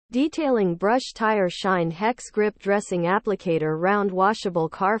Detailing Brush Tire Shine Hex Grip Dressing Applicator Round Washable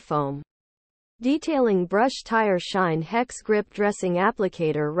Car Foam. Detailing Brush Tire Shine Hex Grip Dressing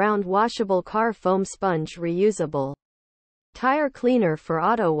Applicator Round Washable Car Foam Sponge Reusable. Tire Cleaner for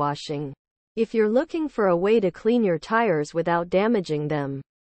Auto Washing. If you're looking for a way to clean your tires without damaging them,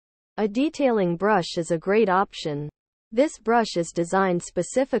 a detailing brush is a great option. This brush is designed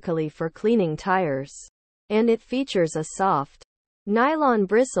specifically for cleaning tires, and it features a soft nylon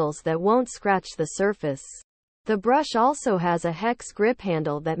bristles that won't scratch the surface. The brush also has a hex grip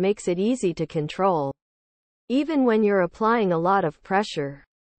handle that makes it easy to control, even when you're applying a lot of pressure.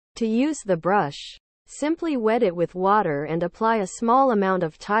 To use the brush, simply wet it with water and apply a small amount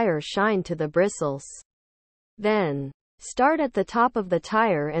of tire shine to the bristles. Then, start at the top of the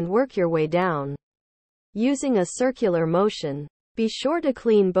tire and work your way down, using a circular motion. Be sure to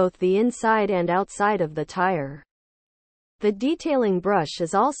clean both the inside and outside of the tire. The detailing brush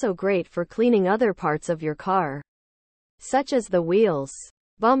is also great for cleaning other parts of your car, such as the wheels,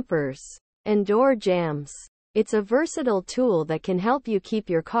 bumpers, and door jambs. It's a versatile tool that can help you keep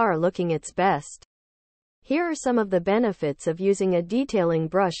your car looking its best. Here are some of the benefits of using a detailing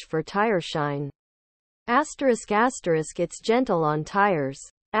brush for tire shine. It's gentle on tires.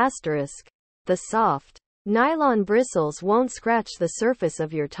 The soft nylon bristles won't scratch the surface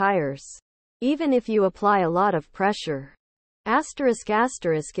of your tires, even if you apply a lot of pressure.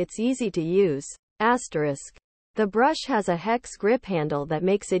 It's easy to use. The brush has a hex grip handle that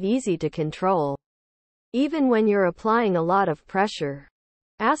makes it easy to control, even when you're applying a lot of pressure.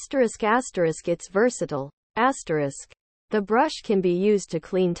 It's versatile. The brush can be used to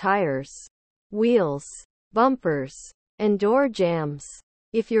clean tires, wheels, bumpers, and door jambs.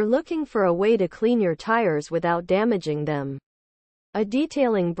 If you're looking for a way to clean your tires without damaging them, a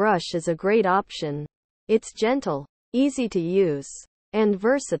detailing brush is a great option. It's gentle, easy to use, and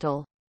versatile.